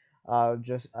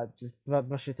just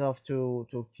brush it off to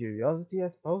curiosity, I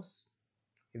suppose.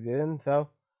 He didn't, though.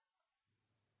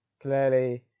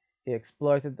 Clearly, he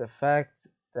exploited the fact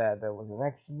that there was an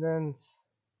accident.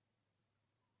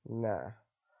 Nah,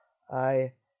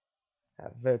 I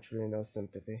have virtually no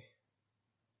sympathy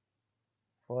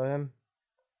for him.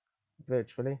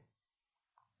 Virtually.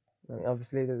 I mean,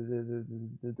 obviously,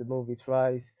 the movie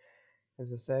tries,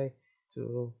 as I say,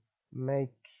 to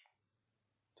make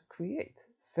to create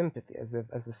sympathy as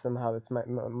if somehow it's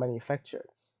manufactured,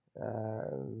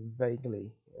 uh,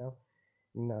 vaguely.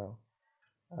 No,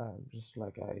 just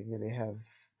like I really have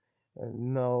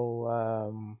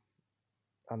no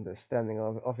understanding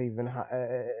of even how,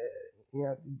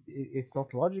 it's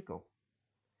not logical.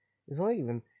 It's not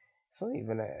even it's not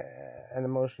even an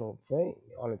emotional thing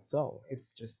on its own.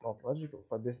 It's just not logical.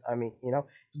 But this, I mean, it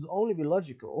would only be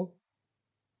logical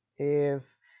if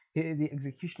the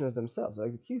executioners themselves are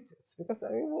executed. Because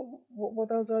I mean,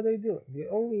 what else are they doing? The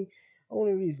only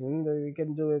reason that we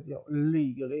can do it,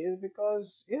 legally is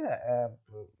because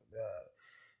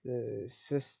the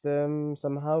system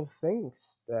somehow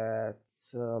thinks that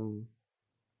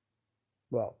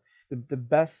well, the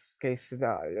best case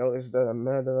scenario is that a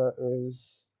murderer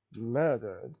is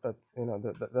murdered, but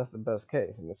that's the best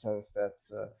case in the sense that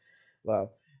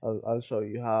well, I'll show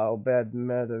you how bad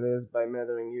murder is by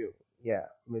murdering you. Yeah,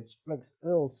 which makes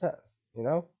little sense.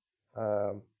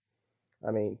 Um,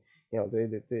 I mean,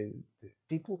 the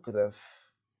people could have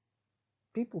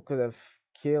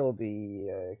killed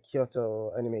the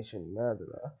Kyoto animation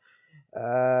murderer,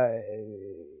 uh,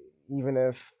 even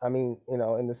if I mean,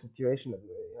 in the situation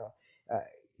that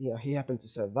he happened to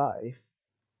survive.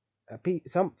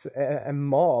 A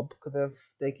mob could have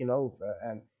taken over,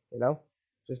 and you know,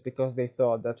 just because they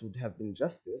thought that would have been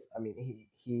justice. I mean,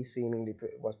 he seemingly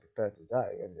was prepared to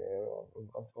die of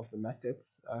the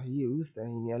methods he used,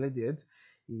 and he nearly did.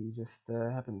 He just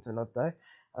happened to not die.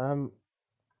 Um,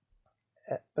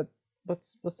 but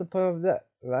what's the point of that,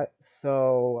 right?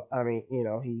 So I mean,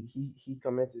 he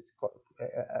committed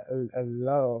a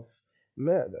lot of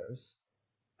murders.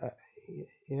 Uh,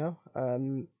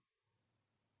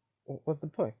 what's the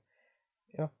point?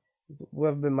 You know, would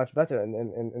have been much better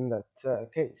in that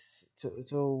case to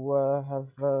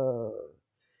have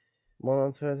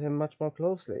monitored him much more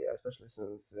closely, especially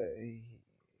since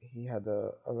he had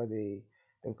already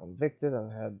been convicted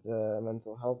and had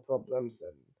mental health problems,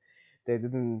 and they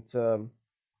didn't.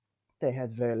 They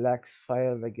had very lax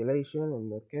fire regulation in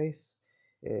that case,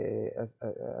 as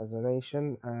a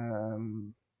nation.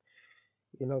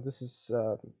 This is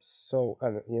so,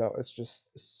 and it's just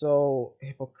so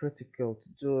hypocritical to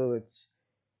do it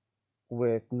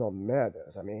with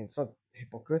non-murders. I mean, it's not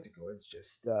hypocritical. It's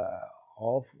just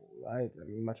awful, right? I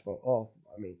mean, much more awful.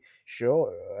 I mean,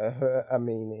 sure. I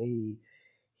mean,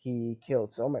 he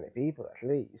killed so many people, at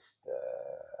least.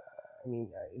 I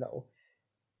mean,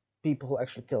 people who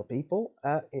actually kill people.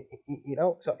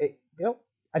 So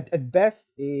at best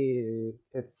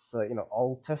it's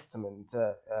Old Testament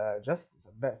justice.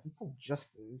 At best, it's not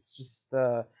justice. It's just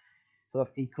sort of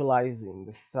equalizing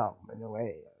the sum in a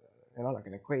way, like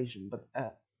an equation. But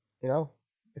you know,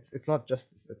 it's not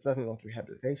justice. It's certainly not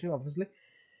rehabilitation, obviously.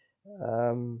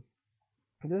 Um,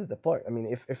 this is the point. I mean,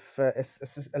 if a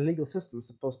legal system is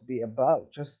supposed to be about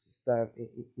justice, then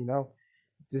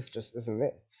this just isn't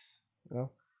it. You know,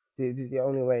 the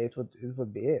only way it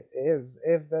would be it is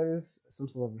if there is some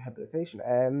sort of rehabilitation,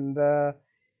 and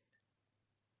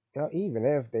even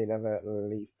if they never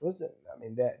leave prison, I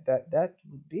mean that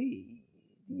would be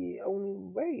the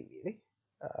only way, really.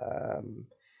 Um,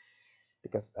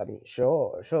 because I mean,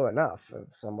 sure enough,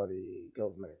 if somebody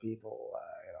kills many people,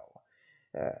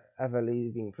 ever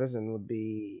leaving prison would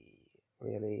be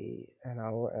really,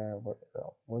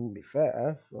 wouldn't be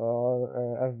fair for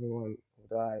everyone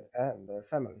who died and their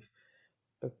families.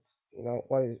 But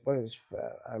what is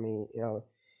fair? I mean,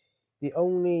 the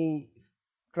only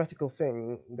practical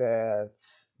thing that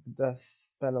the death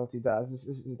penalty does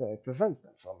is that it prevents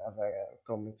them from ever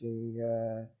committing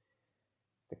the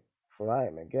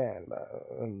crime again. But,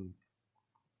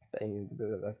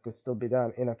 that could still be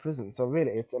done in a prison. So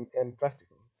really, it's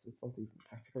impractical. It's not even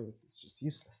practical. It's just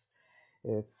useless.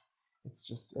 It's it's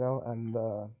just and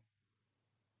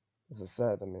as I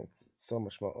said, I mean, it's so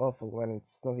much more awful when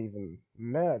it's not even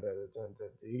murder that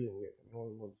they're dealing with.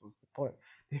 What's the point?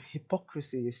 The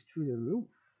hypocrisy is through the roof.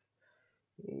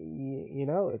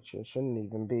 It shouldn't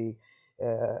even be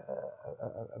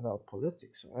about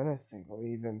politics or anything, or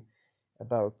even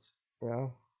about you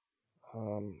know.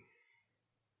 Um,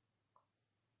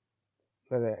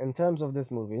 but in terms of this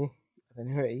movie, at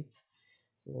any rate,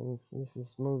 since this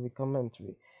is movie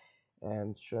commentary,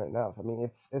 and sure enough, I mean,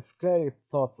 it's clearly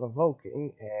thought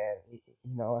provoking,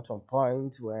 and at one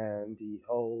point when the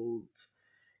old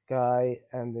guy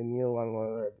and the new one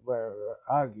were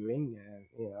arguing, and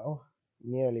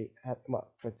nearly had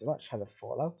well, pretty much had a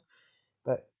fallout.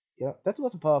 But that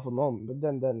was a powerful moment. But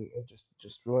then it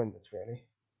just ruined it really.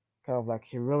 Kind of like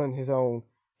he ruined his own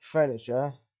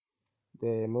furniture.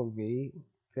 The movie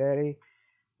clearly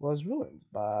was ruined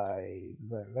by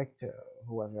the director,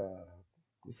 whoever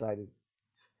decided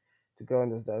to go in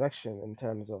this direction in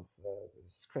terms of the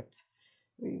script.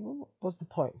 I mean, what's the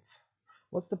point?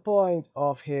 What's the point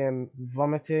of him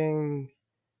vomiting?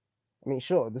 I mean,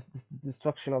 sure, this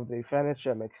destruction of the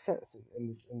furniture makes sense in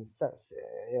this sense.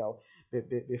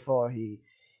 Before he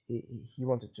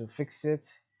wanted to fix it,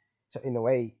 so in a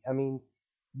way, I mean,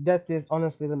 that is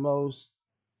honestly the most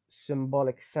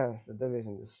symbolic sense that there is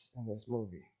in this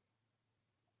movie.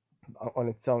 On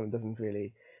its own, it doesn't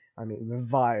really, I mean,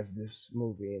 revive this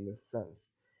movie in this sense.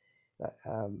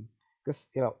 Because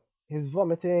his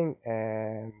vomiting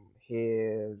and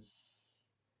his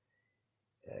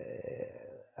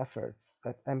efforts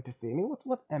at empathy. I mean,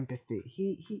 what empathy?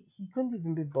 He couldn't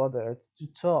even be bothered to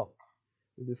talk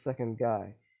with the second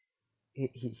guy.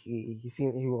 He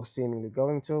was seemingly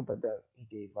going to, but then he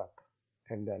gave up,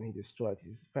 and then he destroyed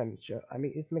his furniture. I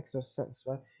mean, it makes no sense,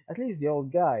 right? At least the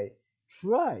old guy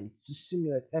tried to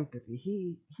simulate empathy.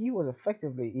 He was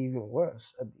effectively even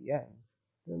worse at the end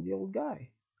than the old guy.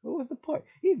 What was the point?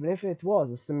 Even if it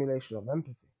was a simulation of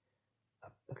empathy,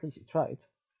 at least he tried.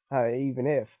 Even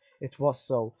if it was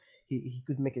so he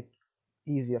could make it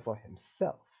easier for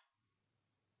himself,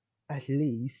 at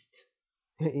least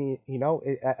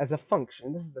as a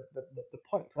function. This is the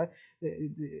point, right?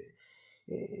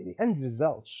 The end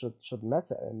result should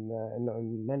matter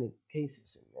in many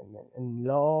cases in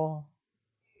law,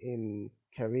 in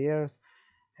careers,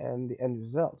 and the end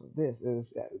result of this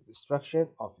is the destruction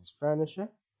of his furniture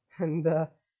and the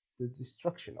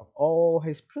destruction of all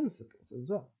his principles as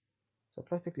well. So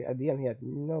practically at the end, he had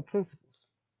no principles.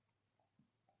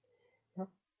 Yeah.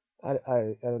 I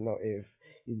don't know if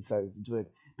he decided to do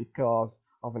it because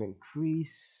of an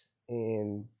increase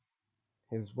in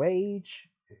his wage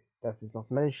that is not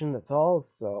mentioned at all.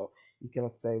 So you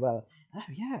cannot say, well, oh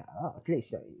yeah, at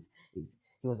least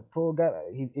he was a poor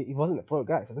guy. He wasn't a poor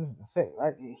guy. So this is the thing,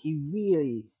 right? He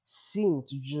really seemed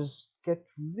to just get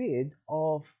rid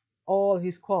of all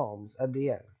his qualms at the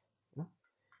end. You know?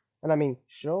 And I mean,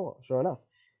 sure enough,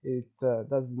 it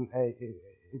doesn't.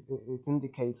 It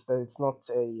indicates that it's not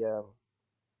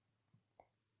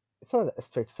a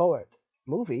straightforward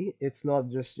movie. It's not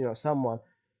just someone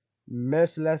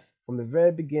merciless from the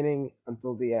very beginning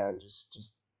until the end,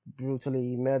 just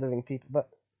brutally murdering people. But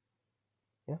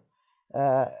yeah,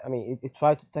 I mean, it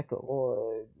tried to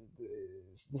tackle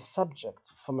the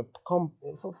subject from a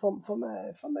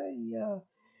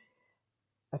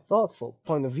thoughtful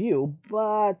point of view,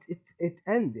 but it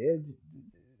ended.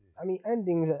 I mean,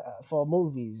 endings for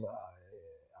movies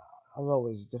are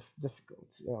always difficult.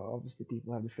 Obviously,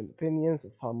 people have different opinions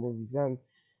of how movies end,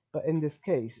 but in this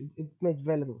case, it made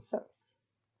very little sense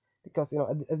because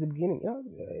at the beginning,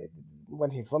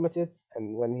 when he vomited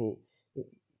and when he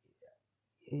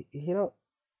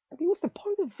I mean, what's the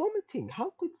point of vomiting?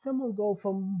 How could someone go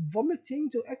from vomiting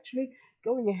to actually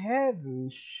going ahead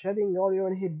and shedding all your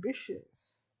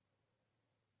inhibitions?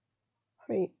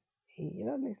 I mean,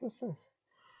 it makes no sense.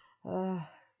 Yeah,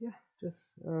 just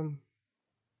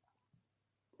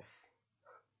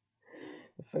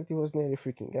the fact he was nearly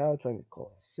freaking out, trying to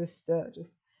call his sister,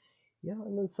 just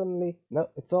and then suddenly, no,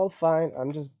 it's all fine.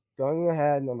 I'm just going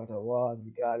ahead, no matter what,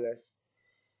 regardless.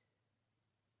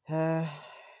 Uh,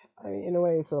 I mean, in a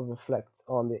way, it sort of reflects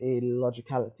on the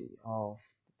illogicality of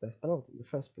the death penalty in the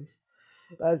first place.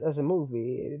 As a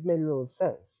movie, it made little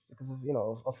sense because of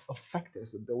of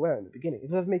factors that there were in the beginning. It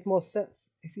would have made more sense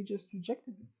if you just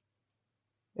rejected it.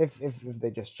 If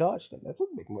they just charged them, that would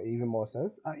make even more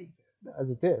sense. As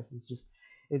it is, it's just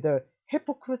they're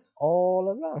hypocrites all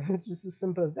around. It's just as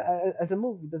simple as that. As a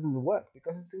movie, it doesn't work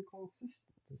because it's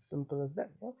inconsistent. As simple as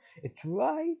that. It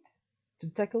tried to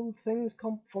tackle things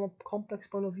from a complex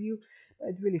point of view, but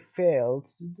it really failed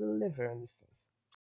to deliver in this sense.